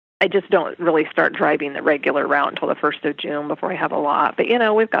 I just don't really start driving the regular route until the 1st of June before I have a lot. But,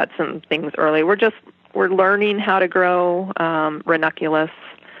 we've got some things early. We're learning how to grow ranunculus.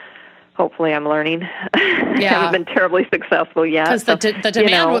 hopefully I'm learning. Yeah. Haven't been terribly successful yet. Because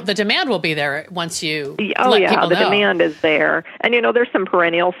the demand will be there once you let people know. The demand is there. And, there's some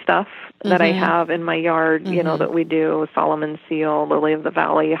perennial stuff that I have in my yard, that we do: Solomon seal, lily of the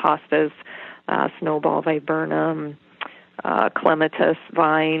valley, hostas, snowball viburnum, clematis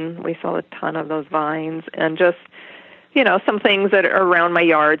vine. We sell a ton of those vines, and just, some things that are around my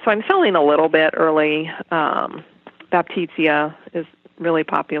yard. So I'm selling a little bit early. Baptisia is really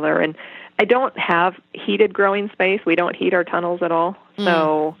popular, and I don't have heated growing space. We don't heat our tunnels at all,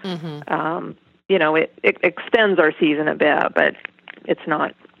 so it extends our season a bit, but it's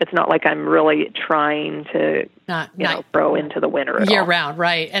not like I'm really trying to grow into the winter at year all. round,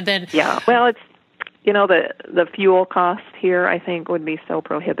 right? And then well, it's the fuel cost here, I think, would be so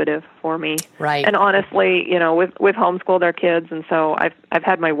prohibitive for me, right? And honestly, we've homeschooled our kids, and so I've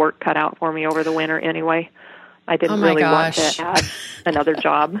had my work cut out for me over the winter anyway. I didn't really want to add another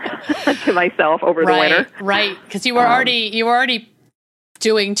job to myself over the winter. Right, because you were already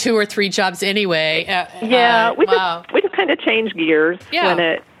doing 2 or 3 jobs anyway. We just kind of change gears when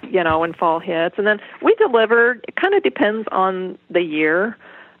it when fall hits, and then we deliver. It kind of depends on the year.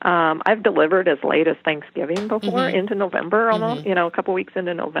 I've delivered as late as Thanksgiving before, into November almost. A couple weeks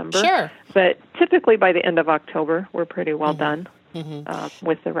into November. Sure, but typically by the end of October, we're pretty well done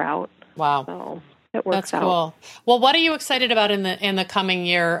with the route. Wow. So it works That's cool. out. Well, what are you excited about in the coming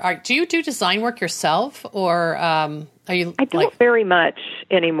year? Do you do design work yourself, or are you? I don't very much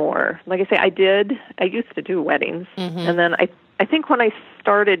anymore. Like I say, I used to do weddings, and then I think when I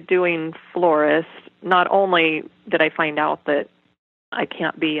started doing florists, not only did I find out that I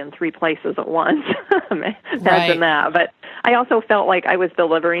can't be in 3 places at once, imagine that, but I also felt like I was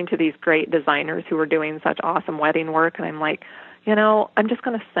delivering to these great designers who were doing such awesome wedding work, and I'm like, I'm just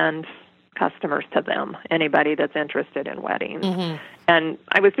going to send customers to them, anybody that's interested in weddings. And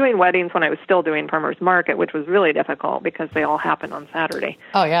I was doing weddings when I was still doing farmers market, which was really difficult because they all happen on Saturday.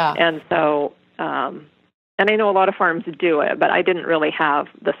 Oh, yeah. And so, and I know a lot of farms do it, but I didn't really have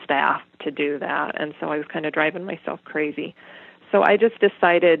the staff to do that. And so I was kind of driving myself crazy. So I just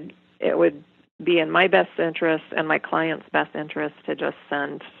decided it would be in my best interest and my client's best interest to just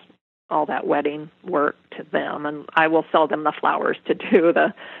send all that wedding work to them, and I will sell them the flowers to do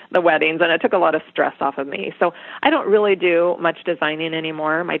the weddings, and it took a lot of stress off of me. So I don't really do much designing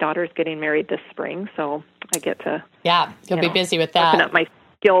anymore. My daughter's getting married this spring, so I get to you'll be busy with that. Open up my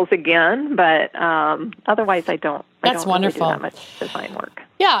skills again, but otherwise I don't. That's wonderful. Really do that much design work.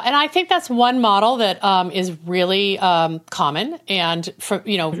 Yeah, and I think that's one model that is really common and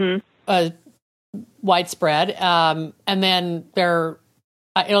widespread. And then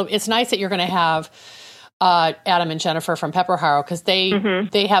it's nice that you're going to have Adam and Jennifer from Pepper Harrow, because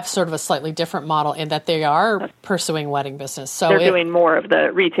they have sort of a slightly different model in that they are pursuing wedding business. So they're doing more of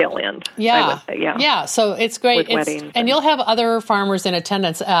the retail end. Yeah, I would say, yeah. So it's great. And you'll have other farmers in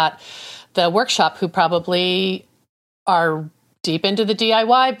attendance at the workshop who probably are deep into the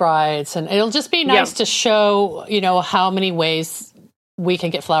DIY brides, and it'll just be nice to show how many ways we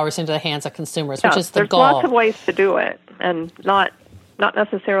can get flowers into the hands of consumers, which is the goal. There's lots of ways to do it, and not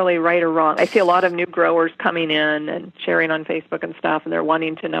necessarily right or wrong. I see a lot of new growers coming in and sharing on Facebook and stuff, and they're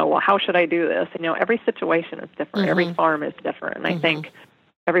wanting to know, well, how should I do this? And, every situation is different. Every farm is different. And I think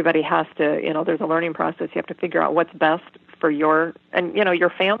everybody has to, there's a learning process. You have to figure out what's best for your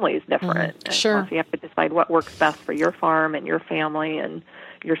family is different. Sure. So you have to decide what works best for your farm and your family and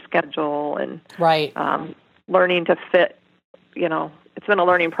your schedule, and learning to fit, it's been a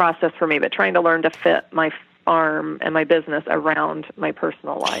learning process for me, but trying to learn to fit my farm and my business around my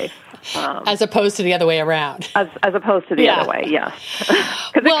personal life. As opposed to the other way around. As opposed to the other way, yes.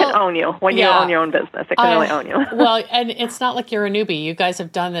 Because it can own you. When you own your own business, it can really own you. Well, and it's not like you're a newbie. You guys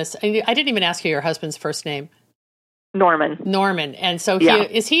have done this. I didn't even ask you your husband's first name. Norman. And so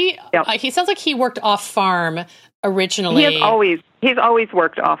he sounds like he worked off farm originally. He's always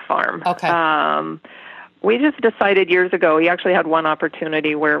worked off farm. Okay. We just decided years ago, he actually had one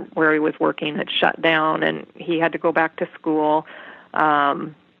opportunity where he was working had shut down, and he had to go back to school.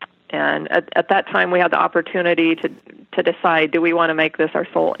 And at that time, we had the opportunity to decide, do we want to make this our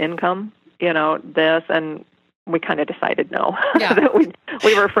sole income, and we kind of decided no. That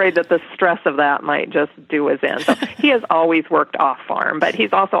we were afraid that the stress of that might just do us in. So he has always worked off farm, but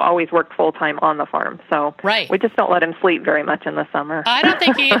he's also always worked full time on the farm. So we just don't let him sleep very much in the summer. I don't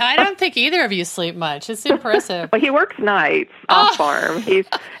think either of you sleep much. It's impressive. Well, he works nights off farm. He's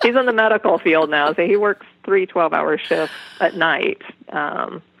in the medical field now, so he works 3 12-hour shifts at night.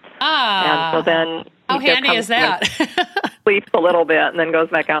 And so then How handy is that? Sleeps a little bit and then goes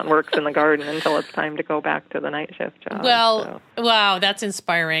back out and works in the garden until it's time to go back to the night shift job. Well, wow, that's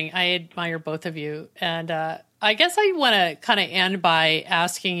inspiring. I admire both of you. And I guess I want to kind of end by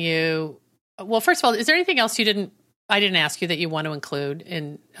asking you, well, first of all, is there anything else I didn't ask you that you want to include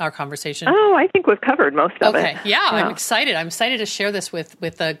in our conversation? Oh, I think we've covered most of it. Okay. Yeah, I'm excited. I'm excited to share this with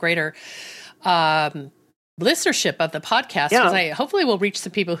the greater listenership of the podcast, because I hopefully will reach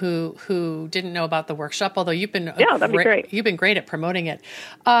some people who didn't know about the workshop, although you've been that'd be great. You've been great at promoting it.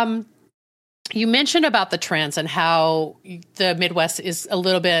 You mentioned about the trends and how the Midwest is a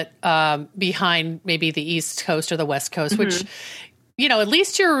little bit behind maybe the East Coast or the West Coast, which, at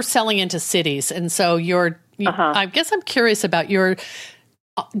least you're selling into cities. And so I guess I'm curious about your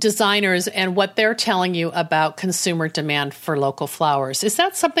designers and what they're telling you about consumer demand for local flowers. Is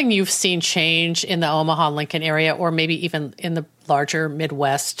that something you've seen change in the Omaha, Lincoln area, or maybe even in the larger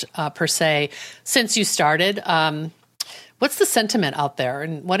Midwest per se, since you started? What's the sentiment out there,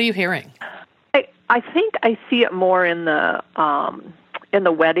 and what are you hearing? I think I see it more in the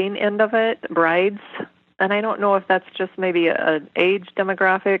wedding end of it, brides. And I don't know if that's just maybe an age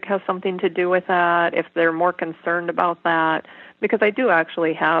demographic has something to do with that, if they're more concerned about that. Because I do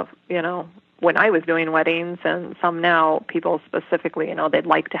actually have, when I was doing weddings and some now, people specifically, they'd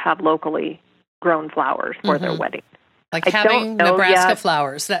like to have locally grown flowers for their wedding. Like having Nebraska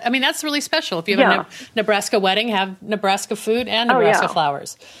flowers. That's really special. If you have a Nebraska wedding, have Nebraska food and Nebraska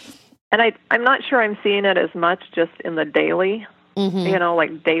flowers. And I'm not sure I'm seeing it as much just in the daily,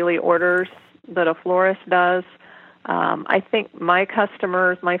 like daily orders that a florist does. I think my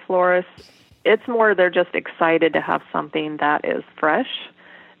customers, my florists, it's more they're just excited to have something that is fresh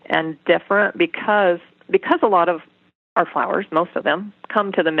and different because a lot of our flowers, most of them,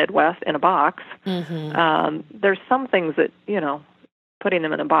 come to the Midwest in a box. There's some things that, putting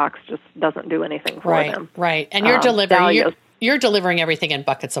them in a box just doesn't do anything for them. Right. And you're delivering everything in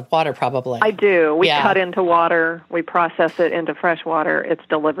buckets of water, probably. I do. We cut into water. We process it into fresh water. It's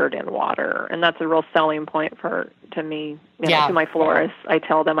delivered in water. And that's a real selling point to me, to my florists. I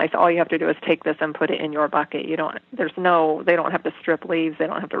tell them, all you have to do is take this and put it in your bucket. They don't have to strip leaves. They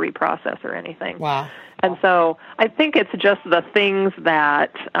don't have to reprocess or anything. Wow. And so I think it's just the things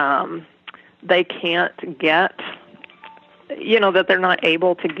that they can't get, that they're not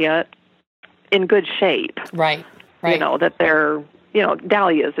able to get in good shape. Right. That they're,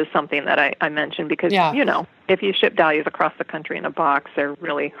 dahlias is something that I mentioned because, if you ship dahlias across the country in a box, they're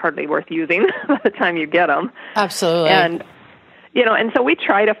really hardly worth using by the time you get them. Absolutely. And, and so we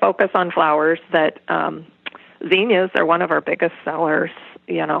try to focus on flowers that, zinnias are one of our biggest sellers,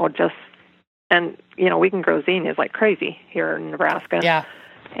 we can grow zinnias like crazy here in Nebraska. Yeah.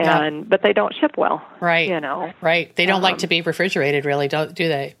 But they don't ship well. Right. Right. They don't like to be refrigerated, really, do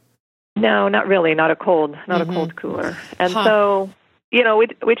they? No, not really. Not a cold cooler. And so,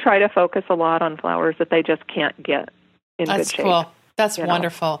 we try to focus a lot on flowers that they just can't get in good shape. That's cool. That's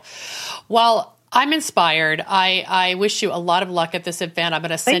wonderful. Well, I'm inspired. I wish you a lot of luck at this event. I'm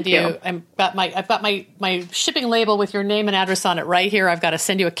going to send you. I've got my shipping label with your name and address on it right here. I've got to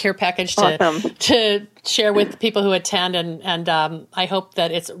send you a care package to share with people who attend, and I hope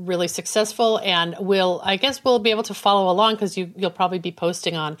that it's really successful. And we'll be able to follow along because you'll probably be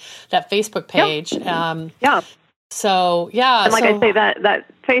posting on that Facebook page. Yeah. So yeah. And I say, that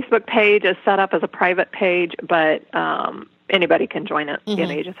Facebook page is set up as a private page, but anybody can join it.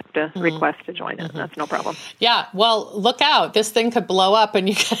 You just have to request to join it. That's no problem. Yeah. Well, look out. This thing could blow up and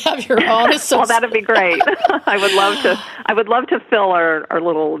you could have your own. Well, that'd be great. I would love to fill our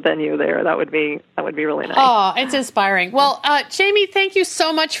little venue there. That would be really nice. Oh, it's inspiring. Well, Jamie, thank you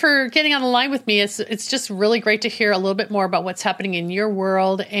so much for getting on the line with me. It's just really great to hear a little bit more about what's happening in your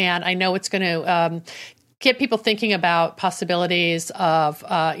world. And I know it's going to, get people thinking about possibilities of,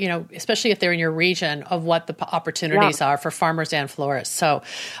 especially if they're in your region, of what the opportunities are for farmers and florists. So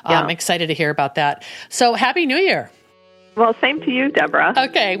I'm excited to hear about that. So Happy New Year. Well, same to you, Deborah.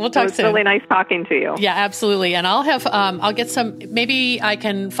 Okay, we'll talk soon. It was really nice talking to you. Yeah, absolutely. And I'll get some, maybe I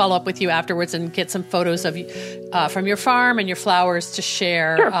can follow up with you afterwards and get some photos of from your farm and your flowers to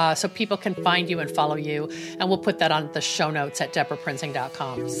share so people can find you and follow you. And we'll put that on the show notes at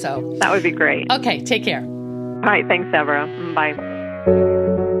DeborahPrinzing.com. So that would be great. Okay, take care. All right, thanks, Deborah. Bye.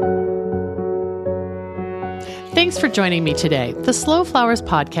 Thanks for joining me today. The Slow Flowers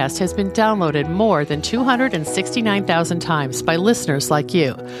podcast has been downloaded more than 269,000 times by listeners like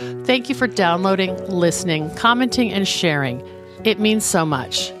you. Thank you for downloading, listening, commenting, and sharing. It means so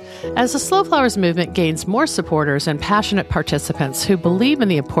much. As the Slow Flowers movement gains more supporters and passionate participants who believe in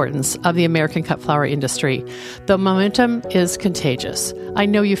the importance of the American cut flower industry, the momentum is contagious. I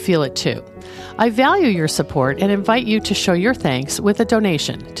know you feel it too. I value your support and invite you to show your thanks with a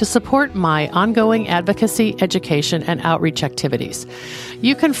donation to support my ongoing advocacy, education, and outreach activities.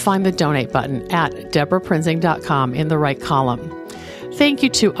 You can find the donate button at deborahprinzing.com in the right column. Thank you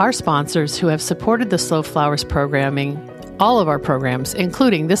to our sponsors who have supported the Slow Flowers programming, all of our programs,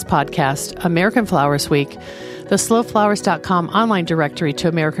 including this podcast, American Flowers Week, the slowflowers.com online directory to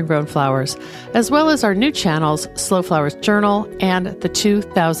American-grown flowers, as well as our new channels, Slow Flowers Journal and the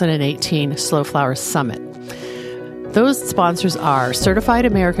 2018 Slow Flowers Summit. Those sponsors are Certified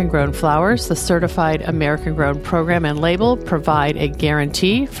American-Grown Flowers. The Certified American-Grown program and label provide a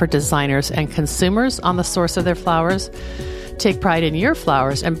guarantee for designers and consumers on the source of their flowers. Take pride in your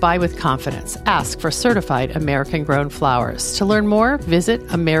flowers and buy with confidence. Ask for Certified American-Grown Flowers. To learn more, visit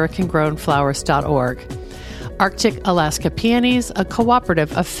americangrownflowers.org. Arctic Alaska Peonies, a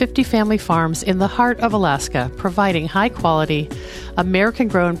cooperative of 50 family farms in the heart of Alaska, providing high-quality,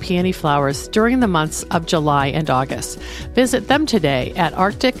 American-grown peony flowers during the months of July and August. Visit them today at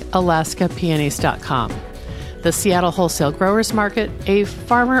arcticalaskapeonies.com. The Seattle Wholesale Growers Market, a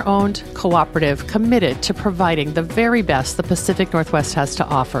farmer-owned cooperative committed to providing the very best the Pacific Northwest has to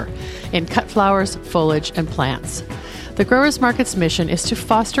offer in cut flowers, foliage, and plants. The Growers Market's mission is to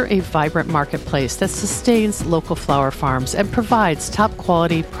foster a vibrant marketplace that sustains local flower farms and provides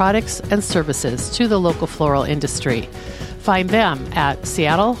top-quality products and services to the local floral industry. Find them at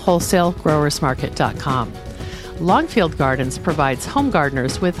seattlewholesalegrowersmarket.com. Longfield Gardens provides home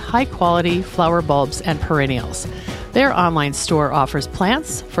gardeners with high-quality flower bulbs and perennials. Their online store offers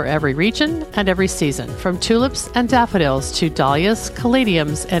plants for every region and every season, from tulips and daffodils to dahlias,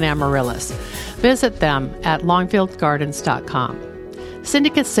 caladiums, and amaryllis. Visit them at longfieldgardens.com.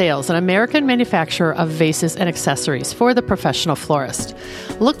 Syndicate Sales, an American manufacturer of vases and accessories for the professional florist.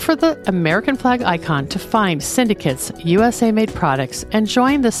 Look for the American flag icon to find Syndicate's USA-made products and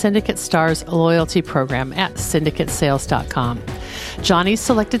join the Syndicate Stars loyalty program at syndicatesales.com. Johnny's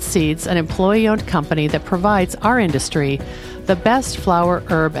Selected Seeds, an employee-owned company that provides our industry the best flower,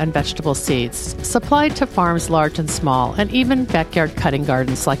 herb, and vegetable seeds, supplied to farms large and small, and even backyard cutting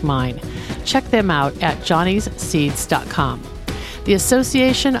gardens like mine. Check them out at johnnysseeds.com. The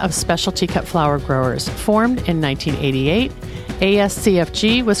Association of Specialty Cut Flower Growers, formed in 1988,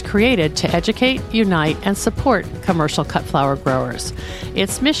 ASCFG was created to educate, unite, and support commercial cut flower growers.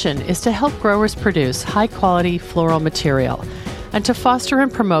 Its mission is to help growers produce high-quality floral material and to foster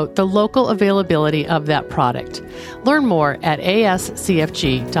and promote the local availability of that product. Learn more at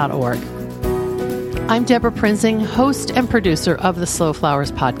ascfg.org. I'm Deborah Prinzing, host and producer of the Slow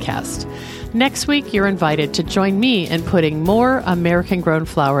Flowers podcast. Next week, you're invited to join me in putting more American-grown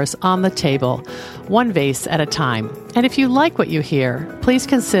flowers on the table, one vase at a time. And if you like what you hear, please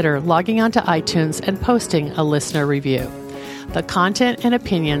consider logging onto iTunes and posting a listener review. The content and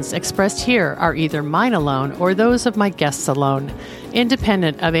opinions expressed here are either mine alone or those of my guests alone,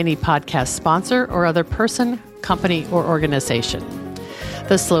 independent of any podcast sponsor or other person, company, or organization.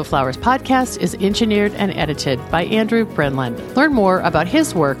 The Slow Flowers podcast is engineered and edited by Andrew Brenlin. Learn more about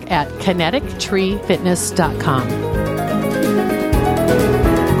his work at kinetictreefitness.com.